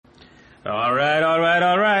All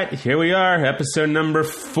right. Here we are, episode number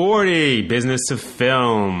 40, Business of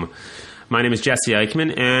Film. My name is Jesse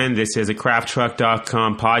Eichman, and this is a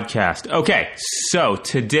CraftTruck.com podcast. Okay, so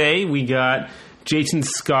today we got Jason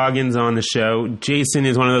Scoggins on the show. Jason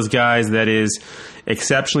is one of those guys that is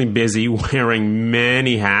exceptionally busy, wearing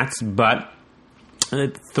many hats, but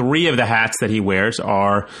three of the hats that he wears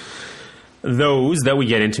are those that we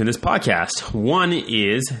get into in this podcast. One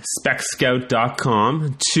is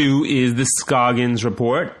SpecScout.com, two is the Scoggins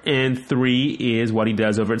Report, and three is what he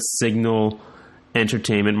does over at Signal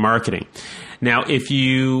Entertainment Marketing. Now, if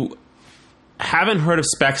you haven't heard of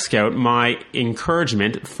SpecScout, my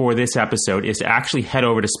encouragement for this episode is to actually head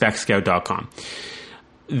over to SpecScout.com.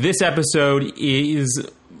 This episode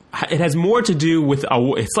it has more to do with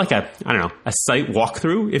it's like a site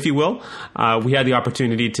walkthrough, if you will. We had the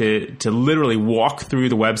opportunity to literally walk through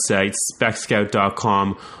the website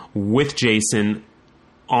SpecScout.com with Jason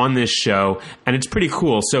on this show, and it's pretty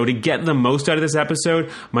cool. So to get the most out of this episode,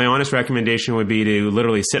 my honest recommendation would be to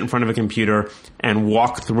literally sit in front of a computer and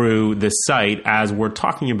walk through the site as we're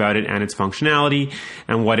talking about it and its functionality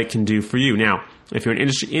and what it can do for you. Now, if you're an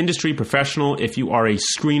industry professional, if you are a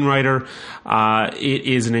screenwriter, it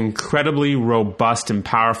is an incredibly robust and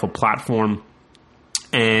powerful platform,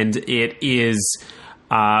 and it's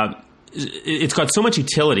got so much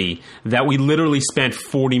utility that we literally spent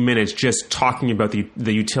 40 minutes just talking about the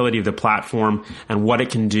utility of the platform and what it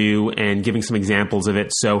can do and giving some examples of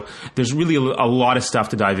it. So there's really a lot of stuff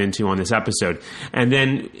to dive into on this episode. And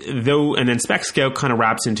then SpecScout kind of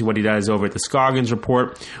wraps into what he does over at the Scoggins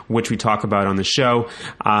Report, which we talk about on the show,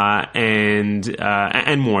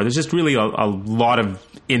 and more. There's just really a lot of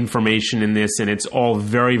information in this, and it's all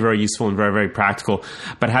very, very useful and very, very practical.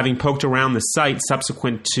 But having poked around the site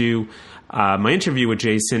subsequent to my interview with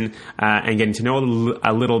Jason and getting to know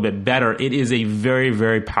a little bit better, it is a very,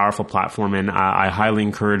 very powerful platform, and I highly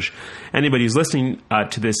encourage anybody who's listening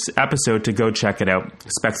to this episode to go check it out,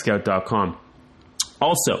 SpecScout.com.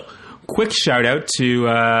 Also, quick shout out to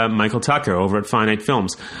Michael Tucker over at Finite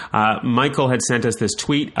Films. Michael had sent us this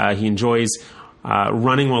tweet. He enjoys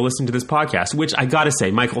running while listening to this podcast, which I gotta say,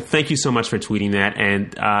 Michael, thank you so much for tweeting that.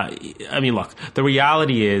 And look, the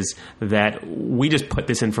reality is that we just put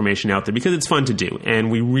this information out there because it's fun to do, and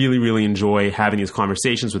we really, really enjoy having these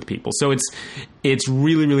conversations with people. So it's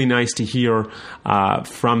really, really nice to hear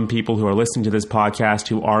from people who are listening to this podcast,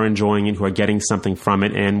 who are enjoying it, who are getting something from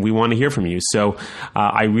it, and we want to hear from you. So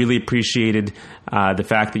I really appreciated the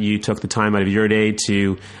fact that you took the time out of your day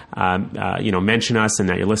to mention us and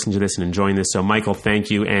that you're listening to this and enjoying this. So Michael, thank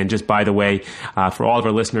you. And just by the way, for all of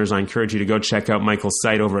our listeners, I encourage you to go check out Michael's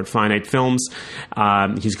site over at Finite Films.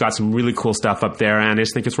 He's got some really cool stuff up there, and I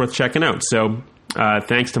just think it's worth checking out. So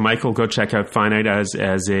thanks to Michael. Go check out Finite as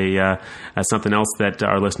something else that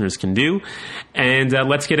our listeners can do. And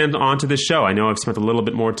let's get onto the show. I know I've spent a little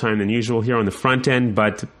bit more time than usual here on the front end,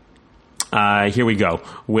 but here we go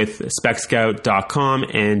with SpecScout.com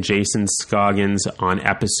and Jason Scoggins on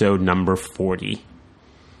episode number 40.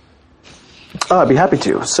 I'd be happy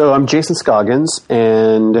to. So I'm Jason Scoggins,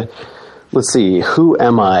 and let's see, who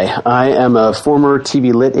am I? I am a former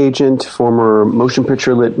TV lit agent, former motion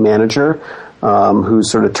picture lit manager, who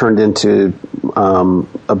sort of turned into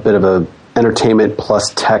a bit of a entertainment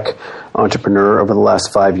plus tech entrepreneur over the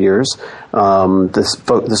last 5 years.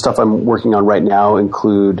 The stuff I'm working on right now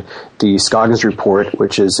include the Scoggins Report,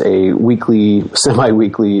 which is a weekly,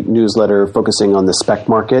 semi-weekly newsletter focusing on the spec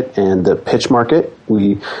market and the pitch market.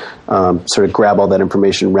 We sort of grab all that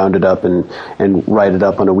information, round it up, and write it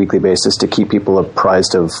up on a weekly basis to keep people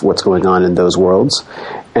apprised of what's going on in those worlds.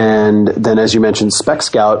 And then, as you mentioned,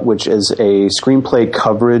 SpecScout, which is a screenplay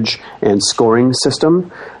coverage and scoring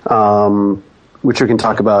system, which we can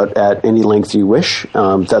talk about at any length you wish.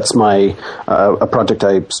 That's a project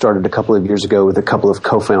I started a couple of years ago with a couple of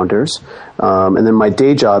co-founders. And then my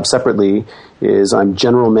day job separately is I'm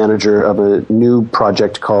general manager of a new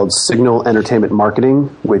project called Signal Entertainment Marketing,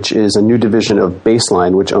 which is a new division of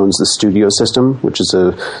Baseline, which owns the studio system, which is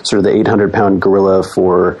a sort of the 800-pound gorilla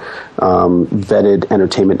for vetted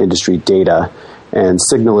entertainment industry data. And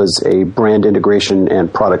Signal is a brand integration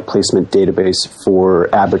and product placement database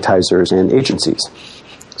for advertisers and agencies.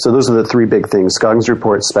 So those are the three big things: Scoggins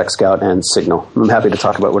Report, SpecScout, and Signal. I'm happy to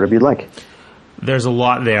talk about whatever you'd like. There's a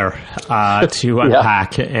lot there to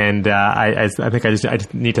unpack, and I think I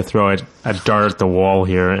just need to throw a dart at the wall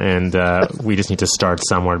here, and we just need to start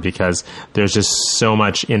somewhere because there's just so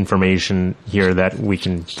much information here that we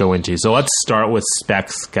can go into. So let's start with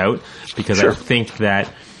SpecScout, because sure. I think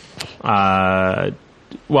that I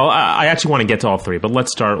actually want to get to all three, but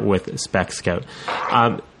let's start with SpecScout.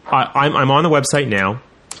 I'm on the website now,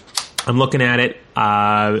 I'm looking at it,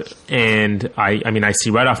 and I see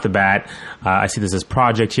right off the bat, I see there's this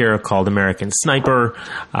project here called American Sniper.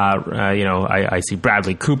 I see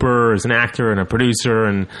Bradley Cooper as an actor and a producer,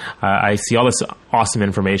 and I see all this awesome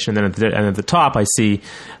information. And at the top, I see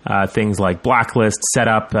things like Blacklist set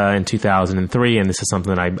up in 2003, and this is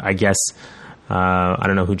something that I guess. I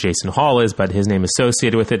don't know who Jason Hall is, but his name is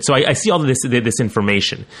associated with it. So I see all of this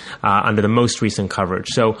information under the most recent coverage.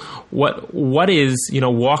 So what is,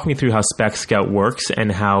 walk me through how Spec Scout works and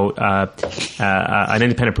how an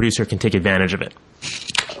independent producer can take advantage of it.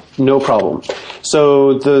 No problem.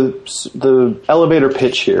 So the elevator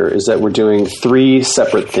pitch here is that we're doing three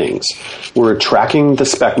separate things. We're tracking the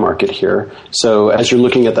spec market here. So as you're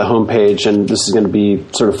looking at the homepage, and this is going to be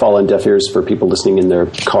sort of fall on deaf ears for people listening in their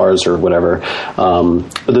cars or whatever,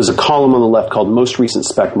 but there's a column on the left called Most Recent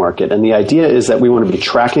Spec Market. And the idea is that we want to be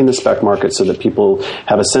tracking the spec market so that people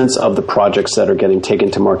have a sense of the projects that are getting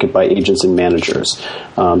taken to market by agents and managers.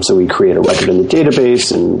 So we create a record in the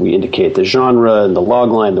database, and we indicate the genre and the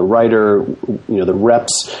log line, the writer, the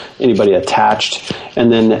reps, anybody attached.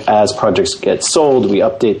 And then as projects get sold, we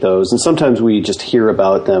update those. And sometimes we just hear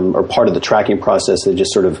about them, or part of the tracking process, they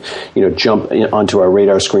just sort of, jump onto our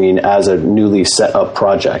radar screen as a newly set up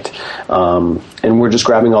project. And we're just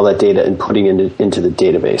grabbing all that data and putting it into the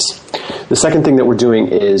database. The second thing that we're doing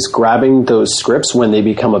is grabbing those scripts when they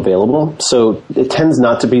become available. So it tends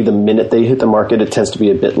not to be the minute they hit the market. It tends to be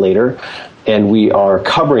a bit later. And we are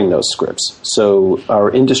covering those scripts. So our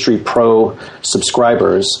Industry Pro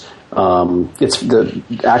subscribers, it's the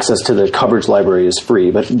access to the coverage library is free,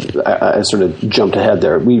 but I sort of jumped ahead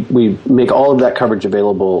there. We make all of that coverage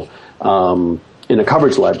available in a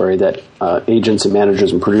coverage library that agents and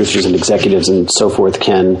managers and producers and executives and so forth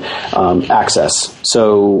can access.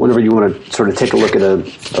 So whenever you want to sort of take a look at a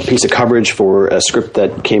piece of coverage for a script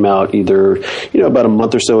that came out either about a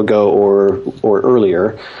month or so ago or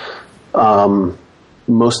earlier,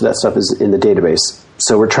 most of that stuff is in the database.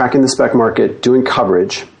 So we're tracking the spec market, doing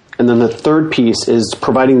coverage. And then the third piece is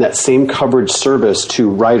providing that same coverage service to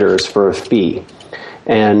writers for a fee.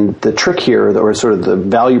 And the trick here, or sort of the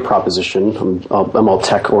value proposition, I'm all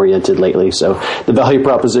tech-oriented lately, so the value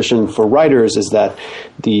proposition for writers is that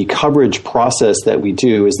the coverage process that we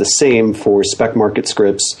do is the same for spec market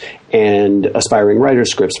scripts and aspiring writer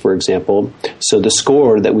scripts, for example. So the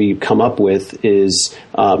score that we come up with is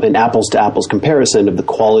an apples-to-apples comparison of the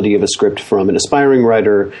quality of a script from an aspiring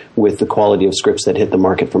writer with the quality of scripts that hit the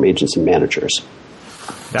market from agents and managers.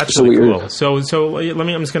 That's really cool. So I'm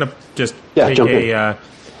just going to just take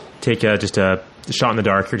a shot in the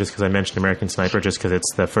dark here, just because I mentioned American Sniper, just because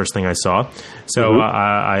it's the first thing I saw. So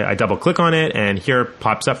I double click on it, and here it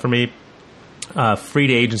pops up for me, free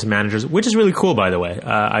to agents and managers, which is really cool, by the way.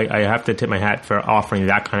 I have to tip my hat for offering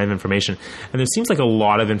that kind of information. And there seems like a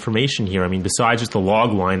lot of information here. I mean, besides just the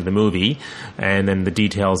log line of the movie, and then the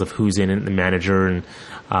details of who's in it, the manager,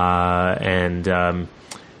 and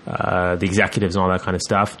the executives and all that kind of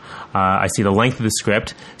stuff. I see the length of the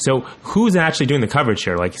script. So who's actually doing the coverage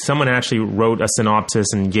here? Like, someone actually wrote a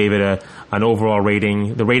synopsis and gave it an overall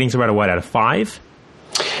rating. The ratings are out of 5?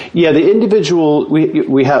 Yeah, the individual,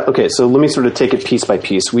 we have, okay, so let me sort of take it piece by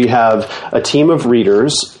piece. We have a team of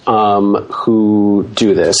readers who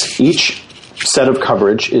do this. Each set of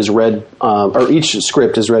coverage is read, or each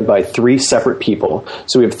script is read by 3 separate people.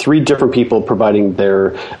 So we have 3 different people providing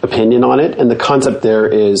their opinion on it. And the concept there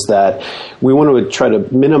is that we want to try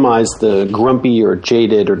to minimize the grumpy or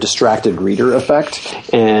jaded or distracted reader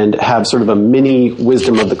effect and have sort of a mini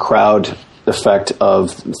wisdom of the crowd effect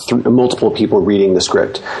of multiple people reading the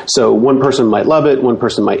script. So one person might love it, one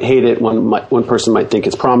person might hate it, one person might think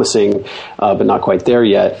it's promising, but not quite there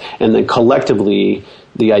yet. And then collectively,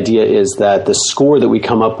 the idea is that the score that we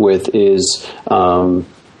come up with is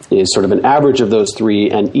sort of an average of those 3,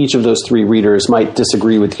 and each of those 3 readers might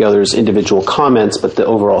disagree with the other's individual comments, but the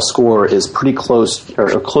overall score is pretty close,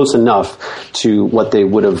 or close enough to what they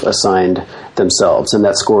would have assigned themselves, and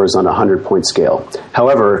that score is on a 100-point scale.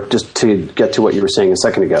 However, just to get to what you were saying a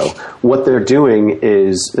second ago, what they're doing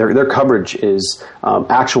is their coverage is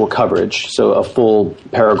actual coverage, so a full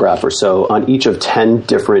paragraph or so on each of 10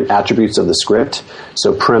 different attributes of the script,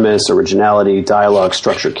 so premise, originality, dialogue,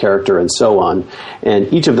 structure, character, and so on.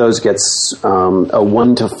 And each of those gets a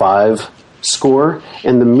 1 to 5 score,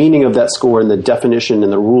 and the meaning of that score and the definition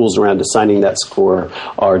and the rules around assigning that score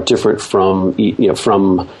are different from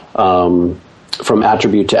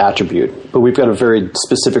attribute to attribute. But we've got a very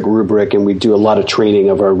specific rubric, and we do a lot of training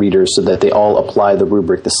of our readers so that they all apply the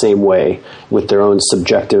rubric the same way with their own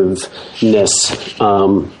subjectiveness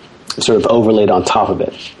sort of overlaid on top of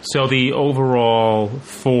it. So the overall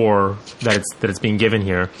 4 that it's being given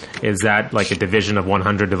here, is that like a division of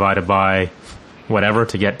 100 divided by whatever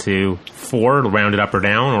to get to 4, rounded up or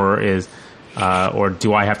down, or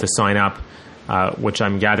do I have to sign up? Which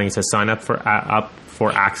I'm gathering it says sign up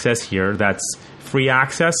for access here. That's free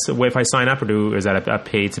access if I sign up, or is that a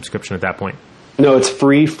paid subscription at that point? No, it's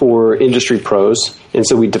free for industry pros, and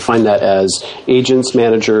so we define that as agents,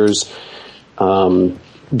 managers,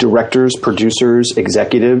 directors, producers,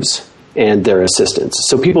 executives, and their assistants.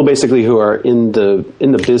 So people basically who are in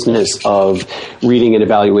the business of reading and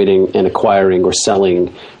evaluating and acquiring or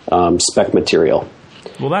selling spec material.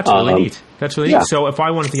 Well, that's really neat. That's really neat. So if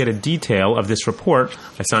I wanted to get a detail of this report,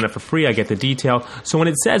 I sign up for free, I get the detail. So when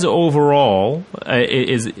it says overall,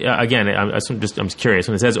 I'm just curious.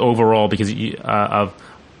 When it says overall, because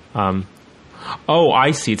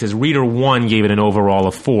I see. It says Reader 1 gave it an overall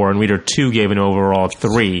of 4, and Reader 2 gave an overall of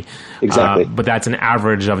 3. Exactly. But that's an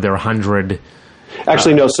average of their 100.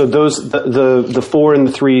 Actually, no. So the 4 and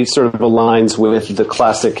the 3 sort of aligns with the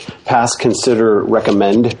classic pass, consider,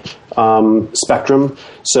 recommend spectrum.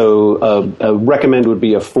 So a recommend would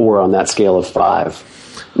be a 4 on that scale of 5.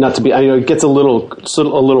 Not to be, it gets a little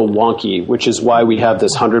wonky, which is why we have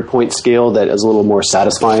this 100-point scale that is a little more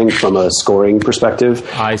satisfying from a scoring perspective.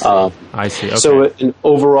 I see. Okay. So an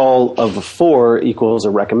overall of a 4 equals a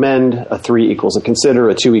recommend, a 3 equals a consider,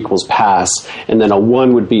 a 2 equals pass, and then a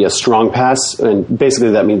 1 would be a strong pass. And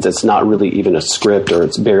basically that means it's not really even a script, or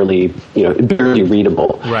it's barely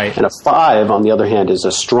readable. Right. And a 5, on the other hand, is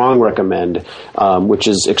a strong recommend, which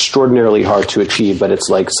is extraordinarily hard to achieve, but it's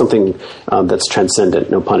like something that's transcendent.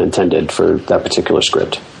 No pun intended for that particular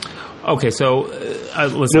script. Okay, so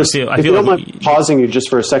if you don't mind pausing you just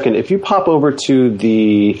for a second, if you pop over to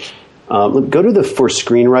the go to the For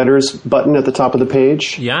Screenwriters button at the top of the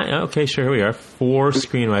page. Yeah, okay, sure, here we are. For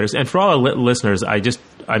Screenwriters. And for all our listeners, I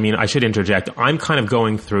should interject. I'm kind of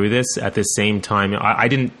going through this at the same time. I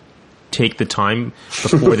didn't take the time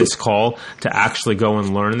before this call to actually go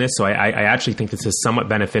and learn this. So I actually think this is somewhat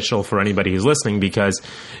beneficial for anybody who's listening, because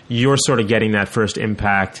you're sort of getting that first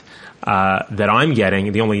impact that I'm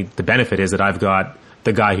getting. The benefit is that I've got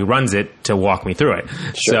the guy who runs it to walk me through it.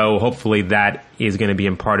 Sure. So hopefully that is going to be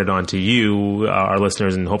imparted onto you, our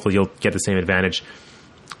listeners, and hopefully you'll get the same advantage.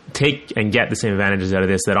 Take and get the same advantages out of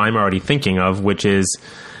this that I'm already thinking of, which is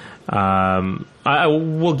we'll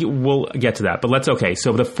get to that, but okay.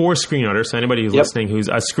 So the For Screenwriters. So anybody who's listening who's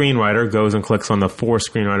a screenwriter goes and clicks on the For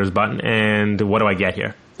Screenwriters button, and what do I get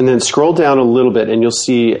here? And then scroll down a little bit, and you'll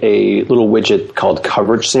see a little widget called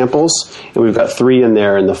Coverage Samples, and we've got 3 in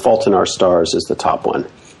there, and The Fault in Our Stars is the top one.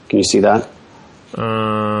 Can you see that?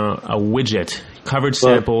 A widget. Coverage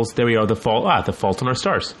samples. There we go. The Fault in Our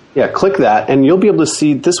Stars. Yeah, click that, and you'll be able to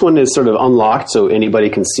see. This one is sort of unlocked, so anybody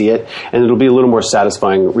can see it, and it'll be a little more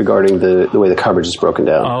satisfying regarding the way the coverage is broken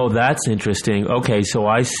down. Oh, that's interesting. Okay, so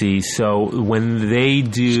I see. So when they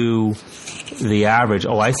do the average,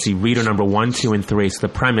 I see. Reader number 1, 2, and 3. So the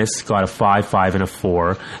premise got a 5, 5, and a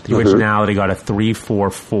 4. The originality got a 3, 4,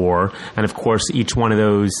 4, and of course each one of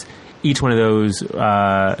those.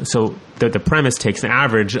 So the premise takes an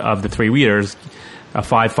average of the 3 readers. A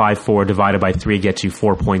 5, 5, 4 divided by 3 gets you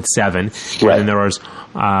 4.7. Right. And then there was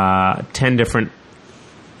 10 different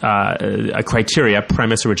criteria: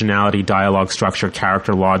 premise, originality, dialogue, structure,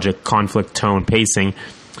 character, logic, conflict, tone, pacing.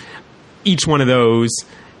 Each one of those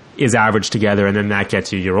is averaged together, and then that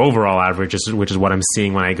gets you your overall average, which is what I'm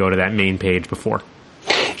seeing when I go to that main page before.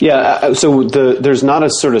 Yeah, so there's not a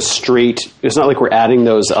sort of straight. It's not like we're adding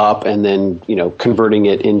those up and then converting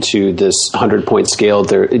it into this 100-point scale.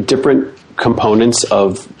 They're different components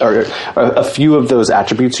of, or a few of those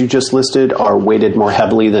attributes you just listed are weighted more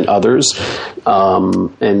heavily than others,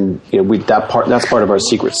 and that's part of our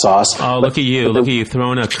secret sauce. Oh, look at you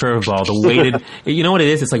throwing a curveball. The weighted, you know what it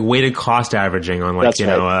is? It's like weighted cost averaging on right.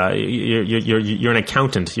 You're an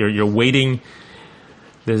accountant. You're weighting.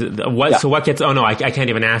 So what gets? Oh no, I can't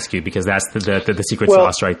even ask you, because that's the secret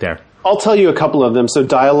sauce right there. I'll tell you a couple of them. So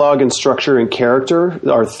dialogue and structure and character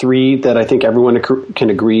are 3 that I think everyone can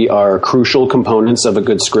agree are crucial components of a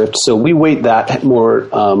good script. So we weight that more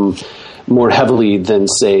heavily than,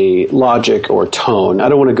 say, logic or tone. I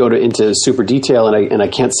don't want to go into super detail, and I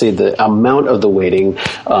can't say the amount of the weighting,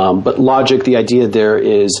 but logic, the idea there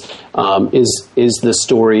is Is the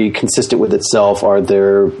story consistent with itself? Are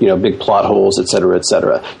there big plot holes, et cetera, et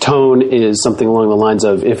cetera? Tone is something along the lines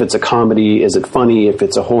of, if it's a comedy, is it funny? If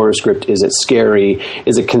it's a horror script, is it scary?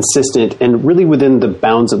 Is it consistent? And really within the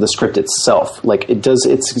bounds of the script itself, like does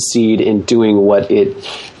it succeed in doing what it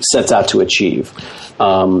sets out to achieve?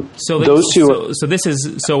 So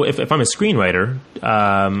if I'm a screenwriter,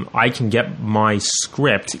 I can get my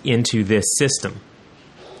script into this system.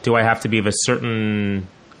 Do I have to be of a certain,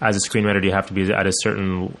 as a screenwriter, do you have to be at a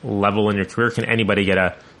certain level in your career? Can anybody get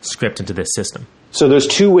a script into this system? So there's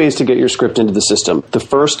two ways to get your script into the system. The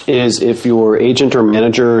first is if your agent or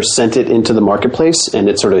manager sent it into the marketplace and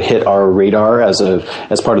it sort of hit our radar as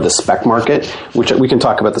part of the spec market, which we can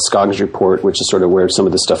talk about the Scoggins Report, which is sort of where some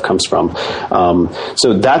of this stuff comes from.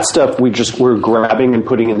 So that stuff we're grabbing and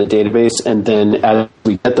putting in the database, and then as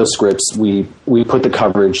we get those scripts, we put the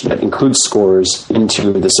coverage that includes scores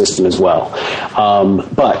into the system as well.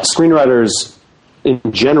 But screenwriters in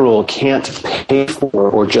general can't pay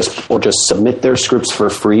for or just submit their scripts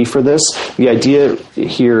for free for this. The idea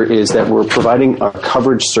here is that we're providing a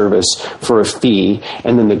coverage service for a fee,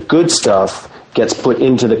 and then the good stuff gets put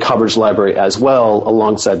into the coverage library as well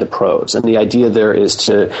alongside the pros. And the idea there is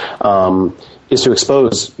to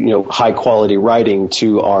expose high quality writing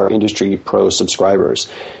to our industry pro subscribers.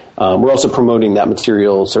 We're also promoting that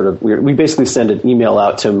material. We basically send an email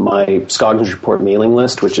out to my Scoggins Report mailing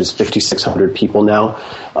list, which is 5,600 people now,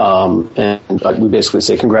 and we basically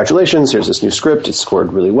say, congratulations, here's this new script, it's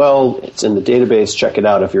scored really well, it's in the database, check it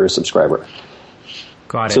out if you're a subscriber.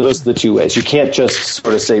 Got it. So those are the two ways. You can't just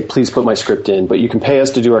sort of say, please put my script in, but you can pay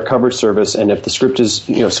us to do our coverage service, and if the script is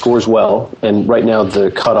scores well, and right now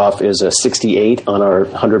the cutoff is a 68 on our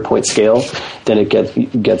 100-point scale, then it gets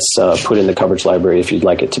put in the coverage library if you'd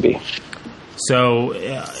like it to be. So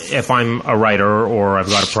if I'm a writer or I've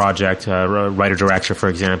got a project, a writer-director, for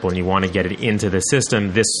example, and you want to get it into the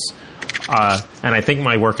system, and I think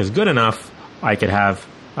my work is good enough, I could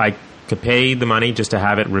pay the money just to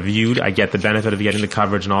have it reviewed. I get the benefit of getting the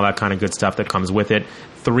coverage and all that kind of good stuff that comes with it.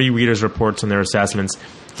 3 readers' reports on their assessments.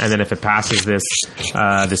 And then if it passes this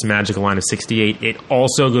magical line of 68, it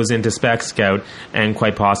also goes into Spec Scout and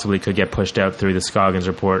quite possibly could get pushed out through the Scoggins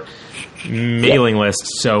Report mailing list.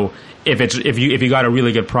 So if you got a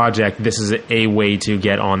really good project, this is a way to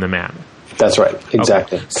get on the map. That's right.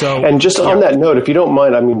 Exactly. Okay. So, and just on that note, if you don't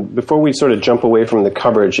mind, before we sort of jump away from the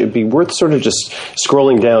coverage, it'd be worth sort of just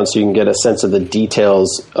scrolling down so you can get a sense of the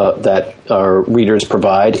details that our readers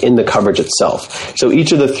provide in the coverage itself. So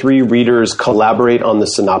each of the 3 readers collaborate on the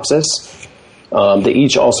synopsis. They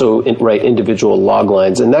each also write individual log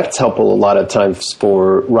lines, and that's helpful a lot of times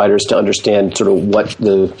for writers to understand sort of what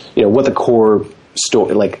the core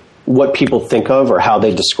story, like what people think of or how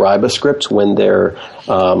they describe a script when they're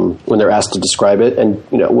asked to describe it. And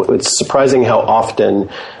it's surprising how often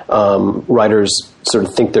writers sort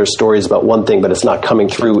of think their story is about one thing, but it's not coming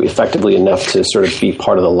through effectively enough to sort of be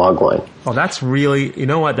part of the log line. Oh, that's really,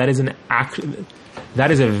 that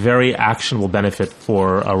is a very actionable benefit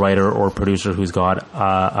for a writer or producer who's got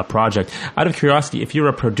a project. Out of curiosity, if you're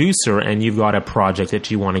a producer and you've got a project that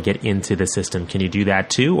you want to get into the system, can you do that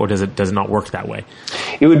too, or does it not work that way?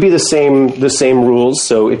 It would be the same rules.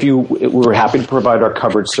 So we're happy to provide our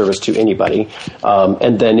coverage service to anybody,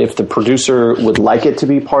 and then if the producer would like it to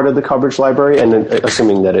be part of the coverage library, and then,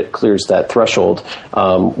 assuming that it clears that threshold,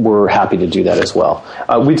 we're happy to do that as well.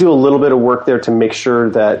 We do a little bit of work there to make sure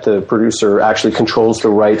that the producer actually controls the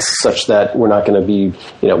rights such that we're not going to be,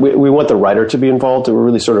 we want the writer to be involved, and we're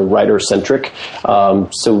really sort of writer-centric.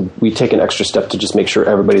 So we take an extra step to just make sure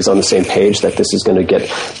everybody's on the same page that this is going to get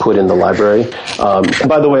put in the library. And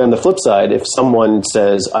by the way, on the flip side, if someone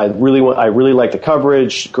says, I really like the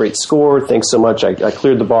coverage, great score, thanks so much, I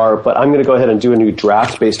cleared the bar, but I'm going to go ahead and do a new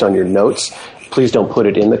draft based on your notes, please don't put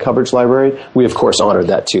it in the coverage library. We, of course, honor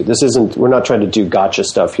that, too. We're not trying to do gotcha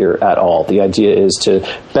stuff here at all. The idea is to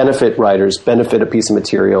benefit writers, benefit a piece of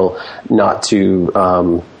material, not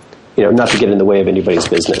to get in the way of anybody's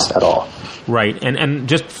business at all. Right. And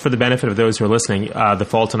just for the benefit of those who are listening, The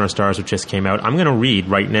Fault in Our Stars, which just came out, I'm going to read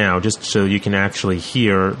right now just so you can actually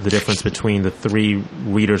hear the difference between the 3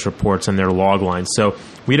 readers' reports and their log lines. So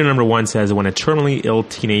reader number 1 says, when a terminally ill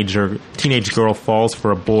teenage girl falls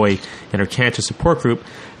for a boy in her cancer support group,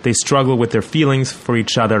 they struggle with their feelings for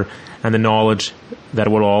each other and the knowledge that it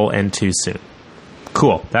will all end too soon.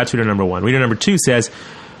 Cool. That's reader number 1. Reader number 2 says,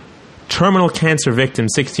 terminal cancer victim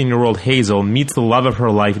 16-year-old Hazel meets the love of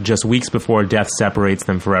her life just weeks before death separates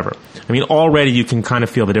them forever. I mean, already you can kind of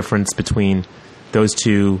feel the difference between those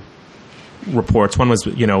two reports. One was,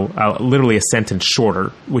 literally a sentence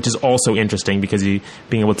shorter, which is also interesting because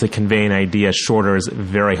being able to convey an idea shorter is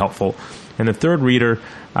very helpful. And the third reader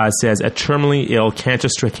says, a terminally ill,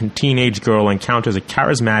 cancer-stricken teenage girl encounters a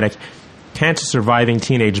charismatic, cancer-surviving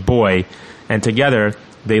teenage boy, and together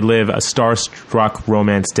they live a star-struck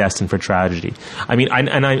romance destined for tragedy. I mean,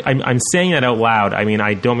 I'm saying that out loud. I mean,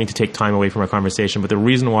 I don't mean to take time away from our conversation, but the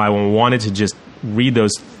reason why I wanted to just read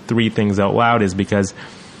those three things out loud is because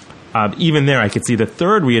even there I could see the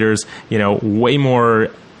third readers, way more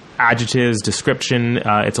adjectives, description.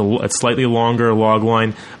 It's a slightly longer log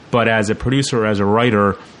line, but as a producer, as a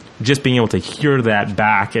writer, just being able to hear that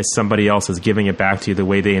back as somebody else is giving it back to you the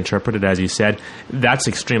way they interpret it, as you said, that's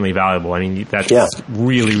extremely valuable. I mean, that's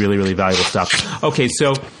really, really, really valuable stuff. Okay,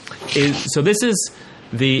 so this is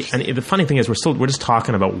the funny thing is we're just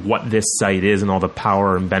talking about what this site is and all the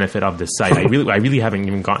power and benefit of this site. I really haven't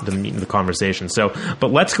even gotten to the meat of the conversation. So,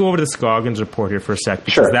 but let's go over to the Scoggins report here for a sec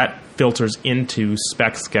because that filters into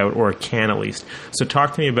Spec Scout, or it can at least. So,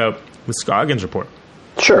 talk to me about the Scoggins report.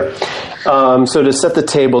 Sure. So to set the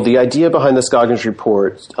table, the idea behind the Scoggins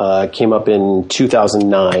report came up in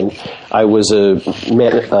 2009. I managed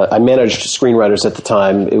screenwriters at the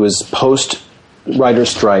time. It was post writer's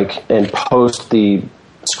strike and post the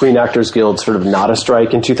Screen Actors Guild sort of not a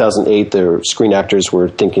strike. In 2008, the screen actors were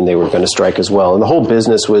thinking they were going to strike as well. And the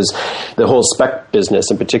whole spec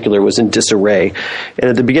business in particular was in disarray.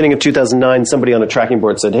 And at the beginning of 2009, somebody on a tracking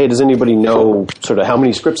board said, hey, does anybody know sort of how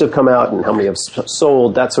many scripts have come out and how many have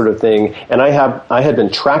sold, that sort of thing. And I had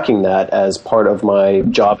been tracking that as part of my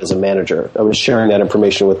job as a manager. I was sharing that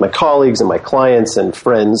information with my colleagues and my clients and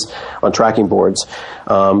friends on tracking boards.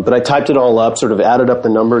 But I typed it all up, sort of added up the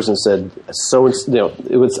numbers and said,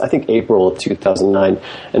 it was, I think, April of 2009.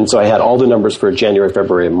 And so I had all the numbers for January,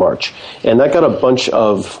 February, and March. And that got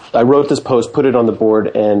I wrote this post, put it on the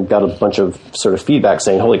board, and got a bunch of sort of feedback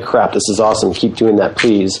saying, holy crap, this is awesome. Keep doing that,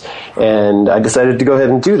 please. And I decided to go ahead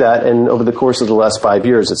and do that. And over the course of the last 5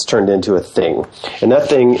 years, it's turned into a thing. And that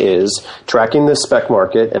thing is tracking the spec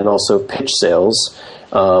market and also pitch sales,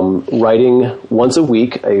 writing once a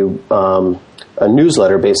week a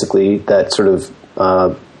newsletter, basically, that sort of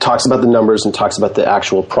talks about the numbers and talks about the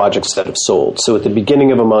actual projects that have sold. So at the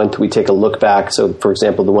beginning of a month, we take a look back. So, for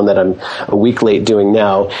example, the one that I'm a week late doing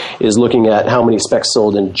now is looking at how many specs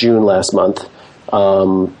sold in June last month.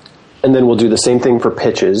 And then we'll do the same thing for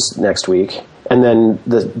pitches next week. And then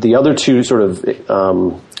the other two sort of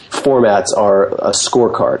formats are a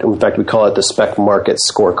scorecard. In fact, we call it the spec market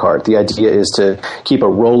scorecard. The idea is to keep a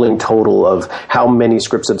rolling total of how many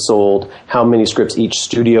scripts have sold, how many scripts each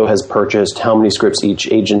studio has purchased, how many scripts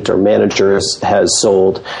each agent or manager has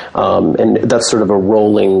sold. And that's sort of a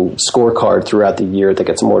rolling scorecard throughout the year that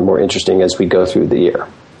gets more and more interesting as we go through the year.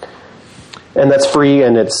 And that's free,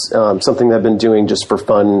 and it's something that I've been doing just for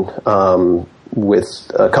fun with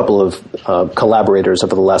a couple of collaborators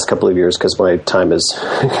over the last couple of years because my time has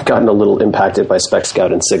gotten a little impacted by Spec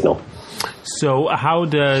Scout and Signal. So how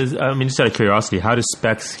does, just out of curiosity, how does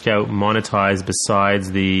Spec Scout monetize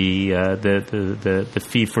besides the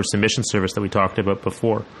fee for submission service that we talked about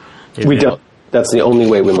before? We don't. That's the only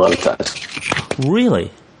way we monetize.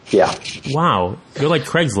 Really? Yeah. Wow. You're like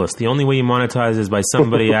Craigslist. The only way you monetize is by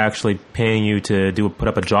somebody actually paying you to put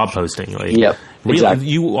up a job posting. Like, yep. Really, exactly.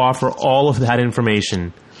 You offer all of that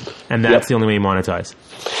information, and that's the only way you monetize.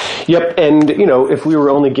 Yep. And, if we were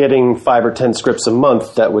only getting 5 or 10 scripts a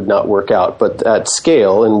month, that would not work out. But at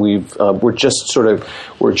scale, and we're just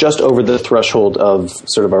over the threshold of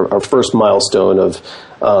sort of our first milestone of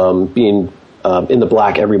being in the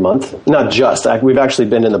black every month. Not just. We've actually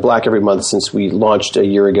been in the black every month since we launched a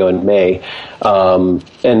year ago in May.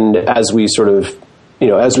 And as we sort of,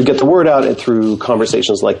 as we get the word out and through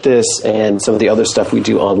conversations like this and some of the other stuff we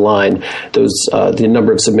do online, the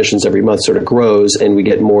number of submissions every month sort of grows, and we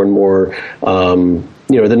get more and more,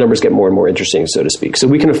 the numbers get more and more interesting, so to speak. So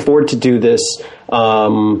we can afford to do this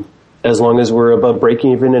as long as we're above break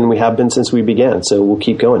even, and we have been since we began. So we'll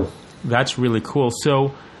keep going. That's really cool.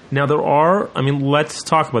 So now let's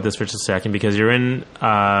talk about this for just a second, because you're in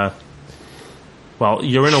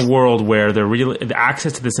you're in a world where the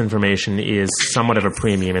access to this information is somewhat of a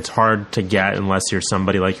premium. It's hard to get unless you're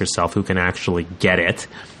somebody like yourself who can actually get it.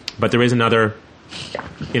 But there is another,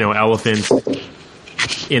 elephant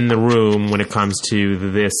in the room when it comes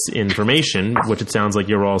to this information, which it sounds like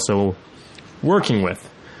you're also working with.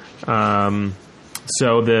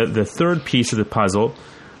 So the third piece of the puzzle,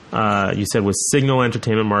 you said, was Signal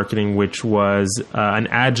Entertainment Marketing, which was an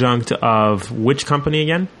adjunct of which company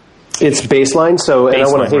again? It's Baseline. So, and I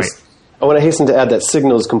want to I want to hasten to add that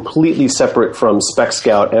Signal is completely separate from Spec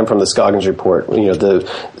Scout and from the Scoggins Report. The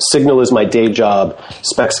Signal is my day job.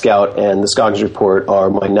 Spec Scout and the Scoggins Report are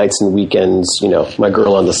my nights and weekends. My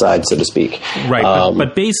girl on the side, so to speak. Right,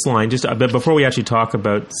 but baseline. Just but before we actually talk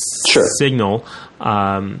about Signal.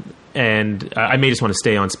 And I may just want to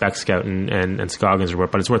stay on Spec Scout and Scoggins Report,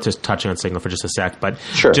 but it's worth just touching on Signal for just a sec. But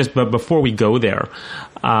but before we go there,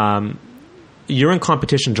 you're in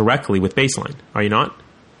competition directly with Baseline, are you not?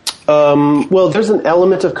 Well, there's an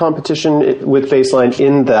element of competition with Baseline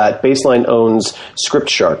in that Baseline owns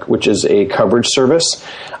ScriptShark, which is a coverage service.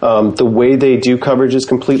 The way they do coverage is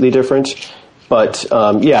completely different. But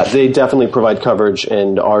they definitely provide coverage,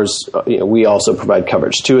 and ours, we also provide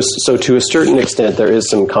coverage. So to a certain extent, there is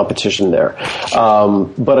some competition there.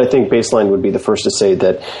 But I think Baseline would be the first to say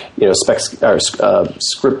that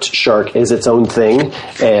ScriptShark is its own thing,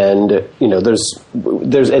 and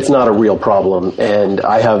it's not a real problem. And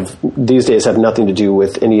I these days have nothing to do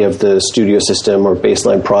with any of the Studio System or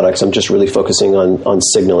Baseline products. I'm just really focusing on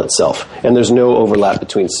Signal itself, and there's no overlap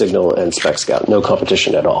between Signal and Spec Scout, no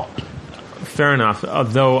competition at all. Fair enough.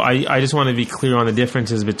 Though I just want to be clear on the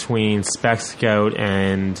differences between Spec Scout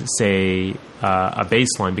and, say, a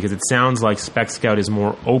Baseline, because it sounds like Spec Scout is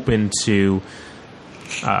more open to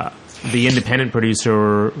the independent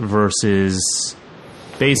producer versus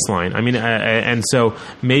Baseline. I mean, and so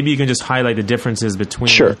maybe you can just highlight the differences between.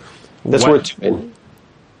 Sure, that's worth doing.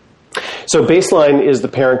 So Baseline is the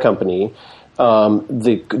parent company.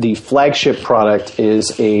 The flagship product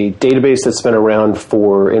is a database that's been around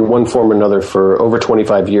in one form or another for over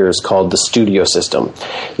 25 years, called the Studio System.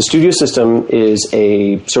 The Studio System is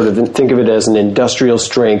think of it as an industrial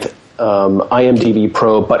strength IMDb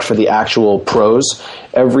Pro, but for the actual pros.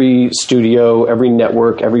 Every studio, every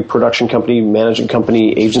network, every production company, management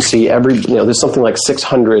company, agency, there's something like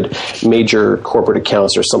 600 major corporate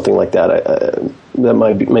accounts or something like that. That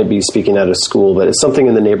might be speaking out of school, but it's something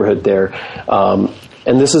in the neighborhood there.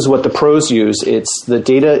 And this is what the pros use. The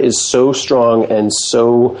data is so strong and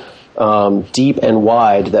so deep and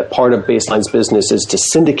wide that part of Baseline's business is to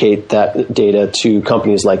syndicate that data to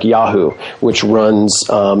companies like Yahoo, which runs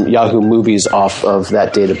Yahoo Movies off of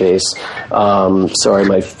that database. Sorry,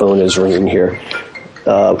 my phone is ringing here.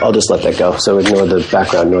 I'll just let that go, so ignore the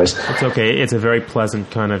background noise. It's okay. It's a very pleasant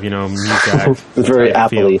kind of, music. Very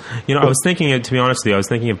happily. I was thinking, to be honest with you, I was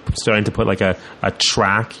thinking of starting to put like a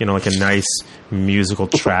track, like a nice musical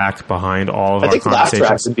track behind all of our conversations. I think laugh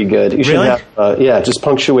tracks would be good. You should have, just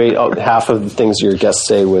punctuate half of the things your guests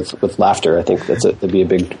say with laughter. I think that'd be a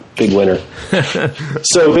big winner.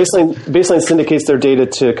 So Baseline syndicates their data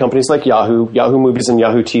to companies like Yahoo. Yahoo Movies and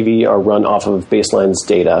Yahoo TV are run off of Baseline's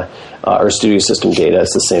data, or Studio System data.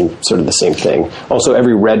 It's the same thing. Also,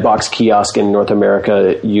 every Redbox kiosk in North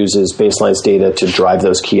America uses Baseline's data to drive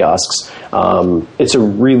those kiosks. It's a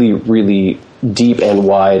really, really deep and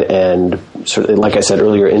wide and, like I said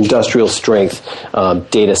earlier, industrial strength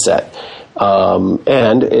data set.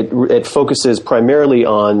 And it focuses primarily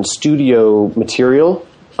on studio material.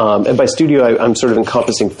 And by studio, I'm sort of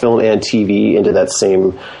encompassing film and TV into that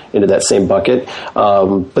same bucket.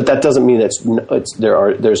 But that doesn't mean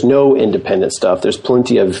there's no independent stuff. There's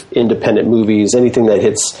plenty of independent movies, anything that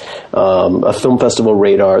hits a film festival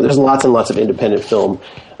radar. There's lots and lots of independent film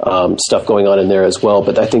stuff going on in there as well.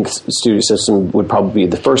 But I think Studio System would probably be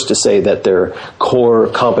the first to say that their core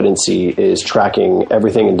competency is tracking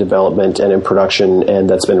everything in development and in production, and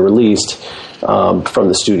that's been released from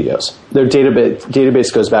the studios. Their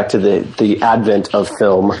database goes back to the advent of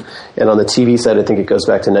film, and on the TV side, I think it goes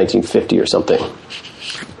back to 1950 or something.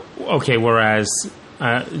 Okay, whereas,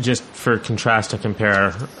 just for contrast to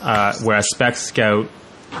compare, whereas Spec Scout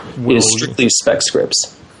is strictly spec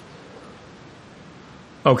scripts.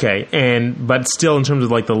 Okay, but still, in terms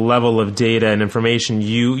of like the level of data and information,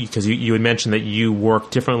 because you had mentioned that you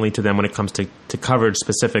work differently to them when it comes to coverage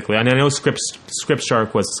specifically. And I know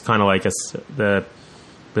ScriptShark was kind of like the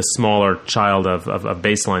smaller child of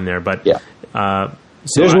Baseline there, but yeah.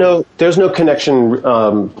 There's no connection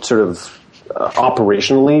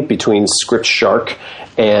operationally between ScriptShark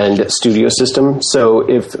and Studio System. So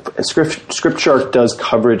if ScriptShark does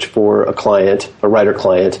coverage for a writer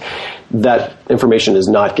client, that information is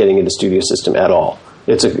not getting into Studio System at all.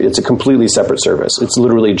 It's a completely separate service. It's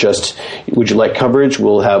literally just, would you like coverage?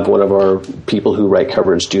 We'll have one of our people who write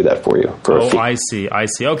coverage do that for you. I see.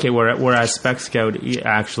 Okay, whereas Spec Scout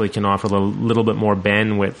actually can offer a little bit more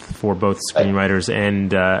bandwidth for both screenwriters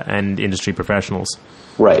and industry professionals.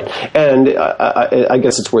 Right. And I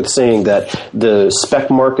guess it's worth saying that the spec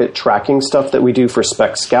market tracking stuff that we do for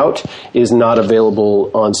Spec Scout is not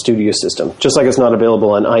available on Studio System. Just like it's not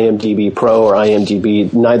available on IMDb Pro or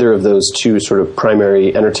IMDb, neither of those two sort of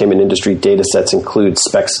primary entertainment industry data sets include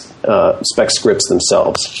spec scripts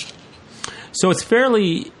themselves. So it's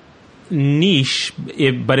fairly niche,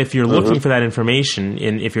 but if you're looking for that information,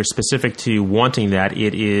 and if you're specific to wanting that,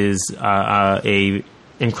 it is a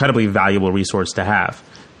incredibly valuable resource to have.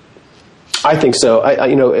 I think so.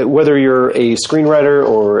 Whether you're a screenwriter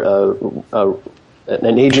or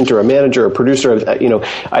an agent or a manager or a producer,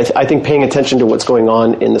 I think paying attention to what's going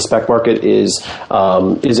on in the spec market is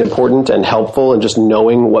important and helpful, and just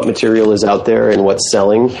knowing what material is out there and what's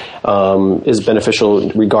selling is beneficial,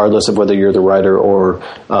 regardless of whether you're the writer or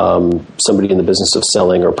somebody in the business of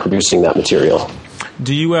selling or producing that material.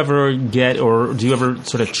 Do you ever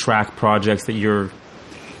sort of track projects that you're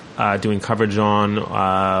doing coverage on,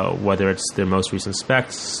 whether it's the most recent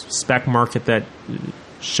spec market that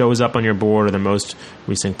shows up on your board, or the most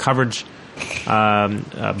recent coverage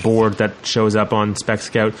board that shows up on Spec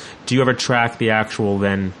Scout? Do you ever track the actual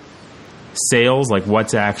then sales, like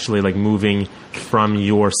what's actually like moving from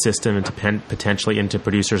your system into potentially into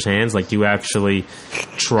producers' hands? Like, do you actually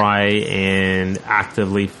try and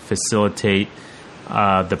actively facilitate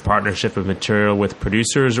the partnership of material with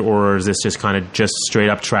producers, or is this just kind of just straight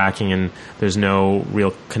up tracking and there's no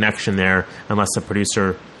real connection there unless the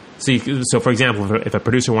producer... So for example, if a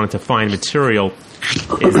producer wanted to find material,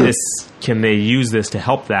 can they use this to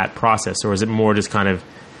help that process, or is it more just kind of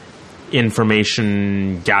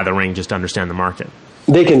information gathering just to understand the market?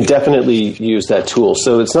 They can definitely use that tool.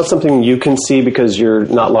 So it's not something you can see because you're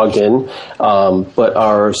not logged in. But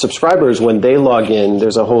our subscribers, when they log in,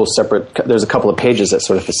 there's a couple of pages that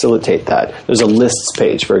sort of facilitate that. There's a lists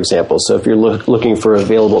page, for example. So if you're looking for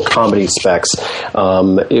available comedy specs,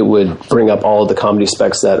 it would bring up all of the comedy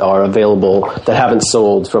specs that are available that haven't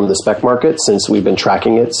sold from the spec market, since we've been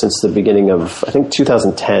tracking it since the beginning of, I think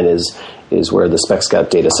 2010 is where the Spec Scout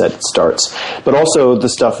data set starts. But also the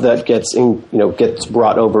stuff that gets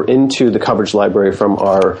brought over into the coverage library from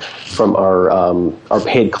our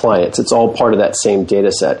paid clients. It's all part of that same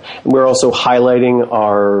data set. And we're also highlighting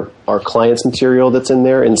our clients' material that's in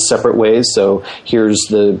there in separate ways. So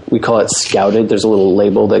we call it scouted. There's a little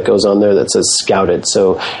label that goes on there that says scouted.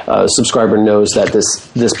 So a subscriber knows that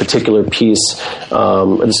this particular piece,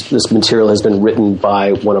 this material has been written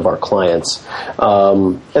by one of our clients.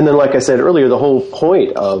 And then, like I said earlier, the whole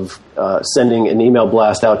point of sending an email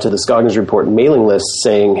blast out to the Scoggins Report mailing list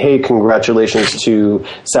saying, hey, congratulations to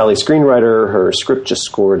Sally Screenwriter. Her script just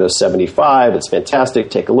scored a 75. It's fantastic.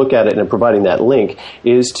 Take a look at it. And providing that link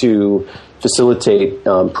is to facilitate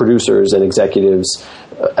producers and executives,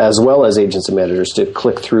 as well as agents and managers, to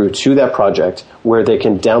click through to that project where they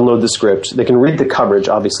can download the script. They can read the coverage,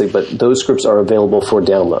 obviously, but those scripts are available for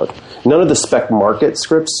download. None of the spec market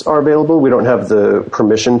scripts are available. We don't have the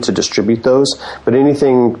permission to distribute those, but any of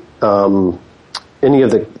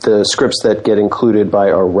the scripts that get included by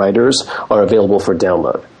our writers are available for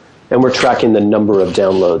download. And we're tracking the number of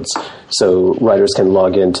downloads, so writers can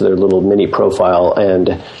log into their little mini profile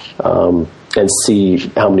and see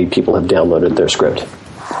how many people have downloaded their script.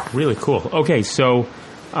 Really cool. Okay, so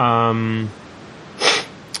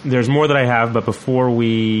there's more that I have, but before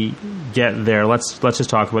we get there, let's just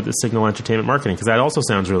talk about the Signal Entertainment Marketing, because that also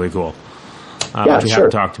sounds really cool. Which we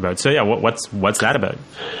haven't talked about. So yeah, what's that about?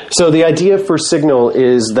 So the idea for Signal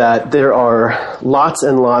is that there are lots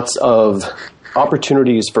and lots of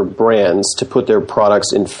opportunities for brands to put their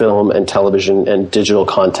products in film and television and digital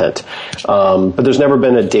content. But there's never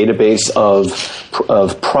been a database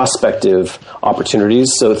of prospective opportunities.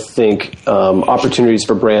 So think opportunities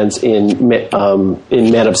for brands in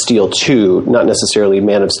Man of Steel 2, not necessarily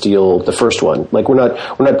Man of Steel the first one. Like we're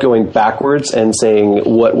not going backwards and saying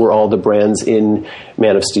what were all the brands in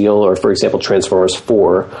Man of Steel, or for example Transformers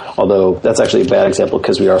 4. Although that's actually a bad example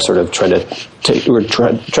because we are sort of trying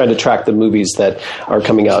to track the movies that are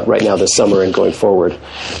coming out right now this summer and going forward.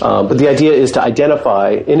 But the idea is to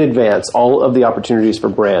identify in advance all of the opportunities for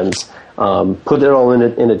brands, put it all in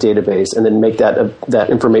a database, and then make that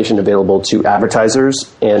information available to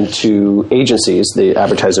advertisers and to agencies, the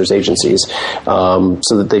advertisers' agencies, so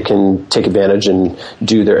that they can take advantage and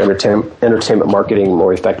do their entertainment marketing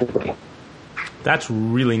more effectively. That's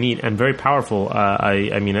really neat and very powerful.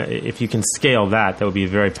 I mean, if you can scale that would be a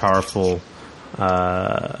very powerful,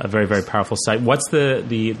 a very, very powerful site. What's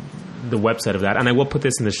the the website of that, and I will put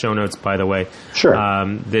this in the show notes, by the way. Sure.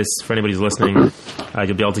 This, for anybody who's listening,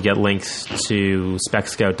 you'll be able to get links to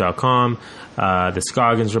SpecScout.com, the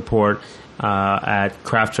Scoggins Report, at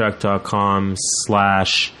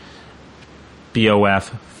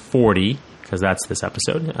craftruck.com/BOF40, because that's this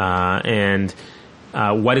episode. And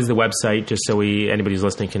what is the website, just so anybody who's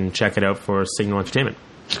listening can check it out for Signal Entertainment?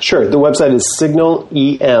 Sure. The website is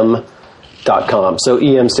signalem.com. So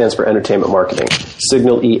EM stands for entertainment marketing.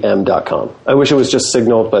 Signalem.com. I wish it was just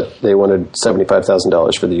Signal, but they wanted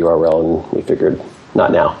 $75,000 for the URL, and we figured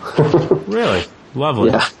not now. Really?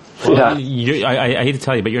 Lovely. Yeah. Well, I hate to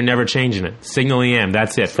tell you, but you're never changing it. Signal EM,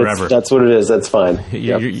 that's it, forever. That's what it is. That's fine.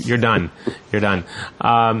 You're done. You're done.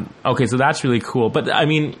 Okay, so that's really cool. But, I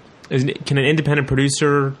mean, can an independent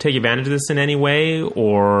producer take advantage of this in any way,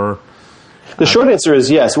 or... The short answer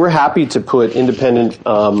is yes. We're happy to put independent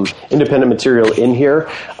material in here.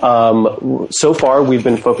 So far, we've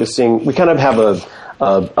been focusing. We kind of have a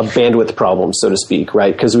bandwidth problem, so to speak,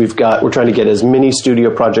 right? Because we're trying to get as many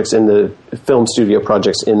studio projects in the film studio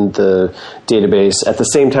projects in the database. At the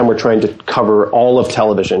same time, we're trying to cover all of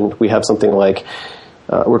television. We have something like.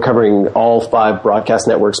 We're covering all 5 broadcast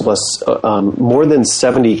networks plus more than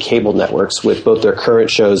 70 cable networks with both their current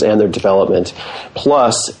shows and their development,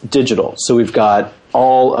 plus digital. So we've got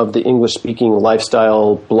all of the English-speaking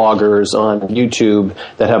lifestyle bloggers on YouTube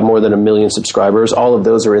that have more than 1 million subscribers. All of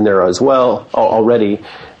those are in there as well already,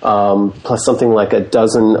 plus something like a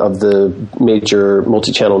dozen of the major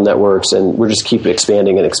multi-channel networks, and we're just keep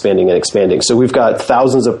expanding and expanding and expanding. So we've got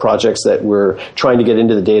thousands of projects that we're trying to get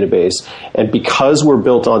into the database, and because we're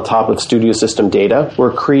built on top of studio system data,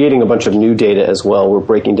 we're creating a bunch of new data as well. We're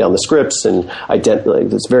breaking down the scripts and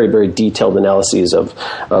it's very, very detailed analyses of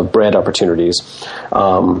brand opportunities.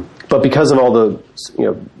 But because of all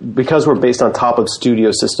because we're based on top of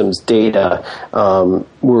studio systems data,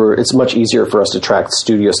 it's much easier for us to track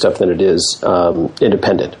studio stuff than it is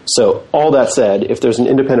independent. So all that said, if there's an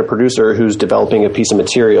independent producer who's developing a piece of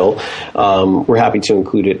material, we're happy to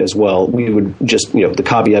include it as well. We would just, the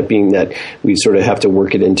caveat being that we sort of have to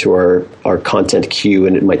work it into our content queue,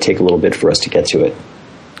 and it might take a little bit for us to get to it.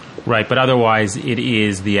 Right, but otherwise it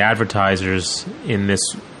is the advertisers in this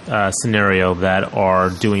scenario that are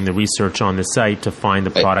doing the research on the site to find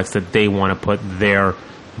the products that they want to put their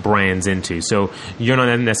brands into. So you're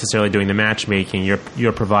not necessarily doing the matchmaking.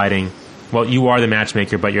 You're providing, well, you are the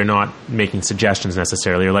matchmaker, but you're not making suggestions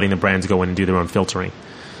necessarily. You're letting the brands go in and do their own filtering.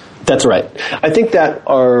 That's right. I think that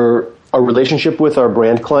our relationship with our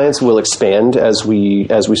brand clients will expand as the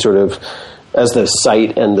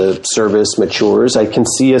site and the service matures. I can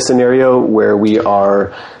see a scenario where we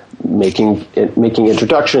are making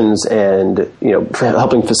introductions and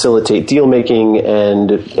helping facilitate deal making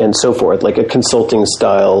and so forth, like a consulting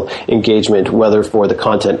style engagement, whether for the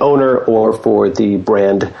content owner or for the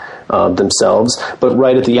brand themselves. But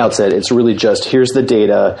right at the outset, it's really just, here's the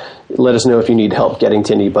data. Let us know if you need help getting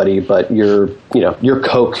to anybody, but your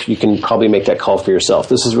Coke, you can probably make that call for yourself.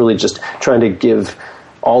 This is really just trying to give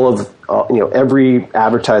all of every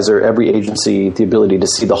advertiser, every agency, the ability to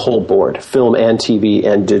see the whole board, film and TV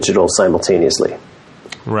and digital simultaneously.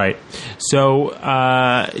 Right. So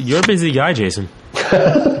you're a busy guy, Jason.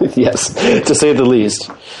 Yes, to say the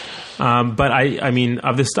least. But I mean,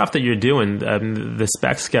 of the stuff that you're doing, the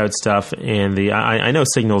Spec Scout stuff, and I know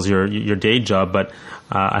Signal's your day job, but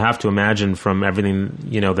I have to imagine from everything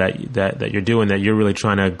that you're doing that you're really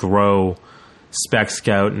trying to grow Spec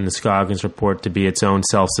Scout and the Scoggins Report to be its own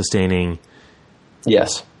self-sustaining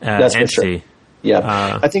that's entity. For sure.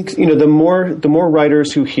 Yeah, I think the more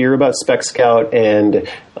writers who hear about Spec Scout and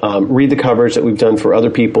read the coverage that we've done for other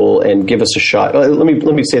people and give us a shot. Let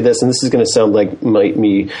me say this, and this is going to sound like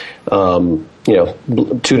me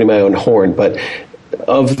tooting my own horn, but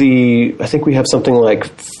I think we have something like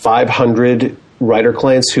 500 writer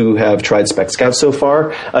clients who have tried Spec Scout so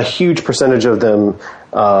far. A huge percentage of them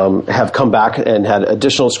have come back and had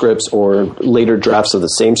additional scripts or later drafts of the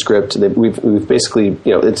same script. We've basically,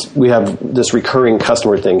 we have this recurring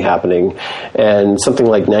customer thing happening, and something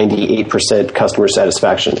like 98% customer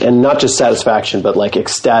satisfaction, and not just satisfaction, but like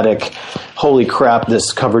ecstatic. Holy crap!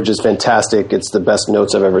 This coverage is fantastic. It's the best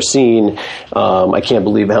notes I've ever seen. I can't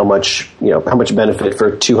believe how much benefit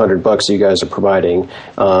for $200 you guys are providing.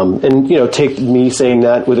 And take me saying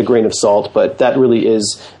that with a grain of salt, but that really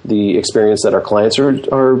is the experience that our clients are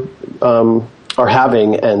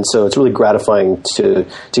having, and so it's really gratifying to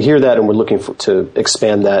hear that, and we're looking to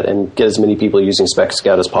expand that and get as many people using Spec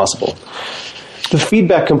Scout as possible. The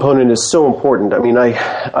feedback component is so important. I mean,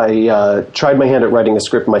 I tried my hand at writing a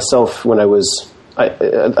script myself when I was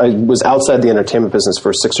I was outside the entertainment business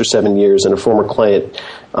for 6 or 7 years, and a former client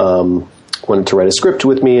wanted to write a script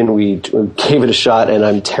with me, and we gave it a shot. And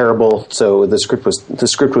I'm terrible, so the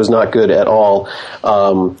script was not good at all.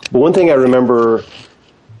 But one thing I remember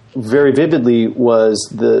very vividly was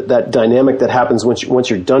that dynamic that happens once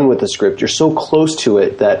you're done with the script. You're so close to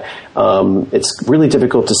it that it's really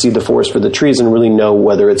difficult to see the forest for the trees and really know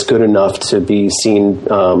whether it's good enough to be seen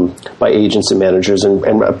by agents and managers and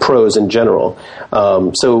pros in general.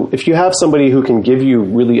 So if you have somebody who can give you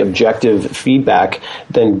really objective feedback,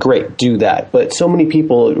 then great, do that. But so many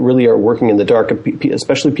people really are working in the dark,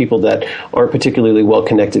 especially people that aren't particularly well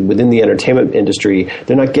connected within the entertainment industry.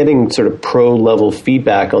 They're not getting sort of pro level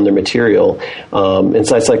feedback on their material, and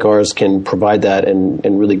sites like ours can provide that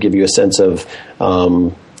and really give you a sense of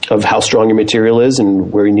how strong your material is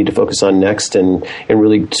and where you need to focus on next, and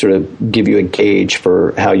really sort of give you a gauge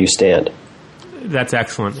for how you stand. That's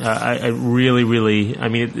excellent. I really, I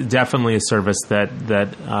mean, it's definitely a service that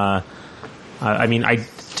I mean,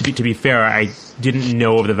 to be fair, I didn't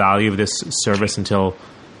know of the value of this service until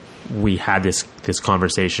we had this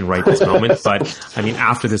conversation right this moment. But I mean,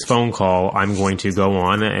 after this phone call, I'm going to go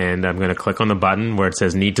on and I'm going to click on the button where it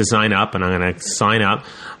says need to sign up, and I'm going to sign up.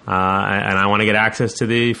 And I want to get access to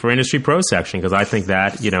the For Industry Pro section, because I think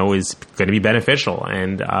that, is going to be beneficial.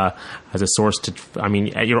 And as a source to, I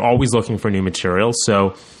mean, you're always looking for new material.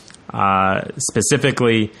 So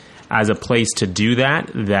specifically as a place to do that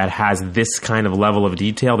has this kind of level of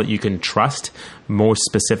detail that you can trust more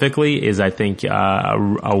specifically is, I think,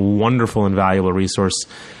 a wonderful and valuable resource.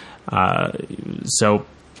 So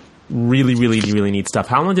really, really, really neat stuff.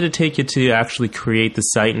 How long did it take you to actually create the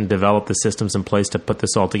site and develop the systems in place to put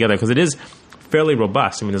this all together? Because it is fairly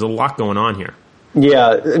robust. I mean, there's a lot going on here.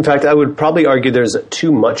 Yeah. In fact, I would probably argue there's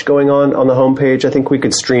too much going on the homepage. I think we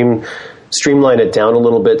could streamline it down a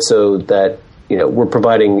little bit so that we're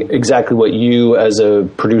providing exactly what you as a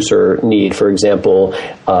producer need, for example,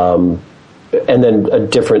 and then a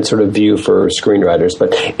different sort of view for screenwriters.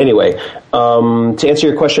 But anyway, to answer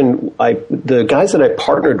your question, the guys that I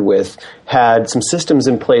partnered with had some systems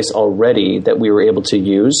in place already that we were able to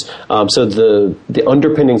use. So the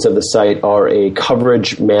underpinnings of the site are a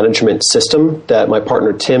coverage management system that my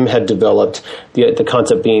partner Tim had developed, the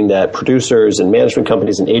concept being that producers and management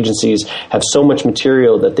companies and agencies have so much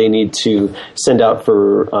material that they need to send out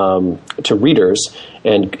to readers,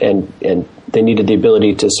 and they needed the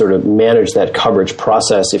ability to sort of manage that coverage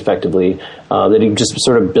process effectively, that he just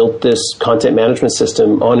sort of built this content management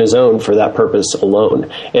system on his own for that purpose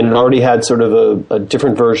alone. And it already had sort of a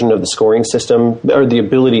different version of the scoring system, or the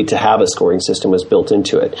ability to have a scoring system was built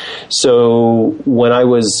into it. So when I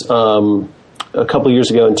was, a couple of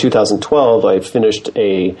years ago in 2012, I finished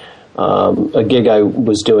a gig I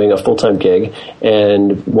was doing, a full-time gig,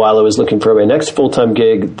 and while I was looking for my next full-time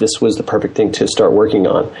gig, this was the perfect thing to start working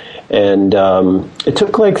on. And it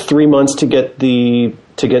took like 3 months to get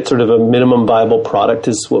sort of a minimum viable product,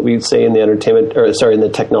 is what we'd say in the in the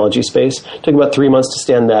technology space. It took about 3 months to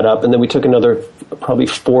stand that up, and then we took another probably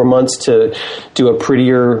 4 months to do a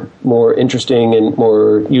prettier, more interesting, and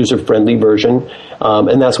more user-friendly version.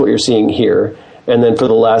 And that's what you're seeing here. And then for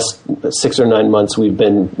the last 6 or 9 months, we've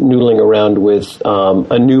been noodling around with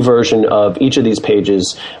a new version of each of these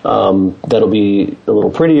pages that'll be a little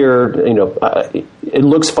prettier. It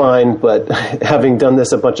looks fine, but having done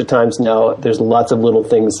this a bunch of times now, there's lots of little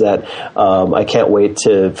things that I can't wait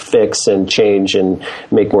to fix and change and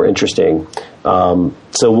make more interesting. So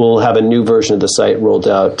we'll have a new version of the site rolled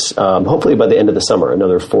out hopefully by the end of the summer,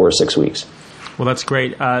 another 4 or 6 weeks. Well, that's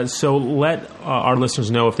great. So let our listeners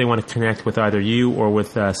know if they want to connect with either you or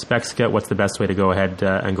with SpecScout, what's the best way to go ahead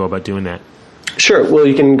and go about doing that? Sure. Well,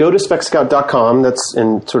 you can go to specscout.com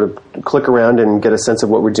and sort of click around and get a sense of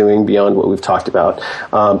what we're doing beyond what we've talked about.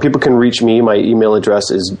 People can reach me. My email address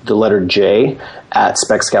is the letter J at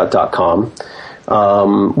specscout.com.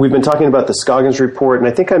 We've been talking about the Scoggins report, and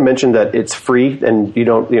I think I mentioned that it's free, and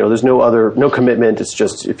there's no commitment. It's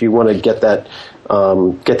just if you want to get that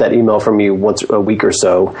email from me once a week or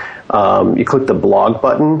so, you click the blog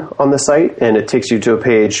button on the site, and it takes you to a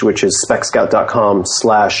page which is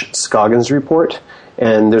specscout.com/Scoggins report,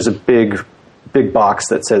 and there's a big box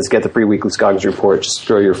that says get the free weekly Scoggins report. Just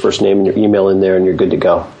throw your first name and your email in there, and you're good to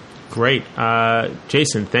go. Great.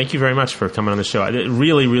 Jason, thank you very much for coming on the show.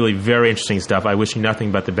 Really, really very interesting stuff. I wish you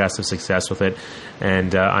nothing but the best of success with it,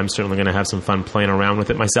 and I'm certainly going to have some fun playing around with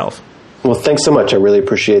it myself. Well, thanks so much. I really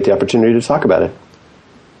appreciate the opportunity to talk about it.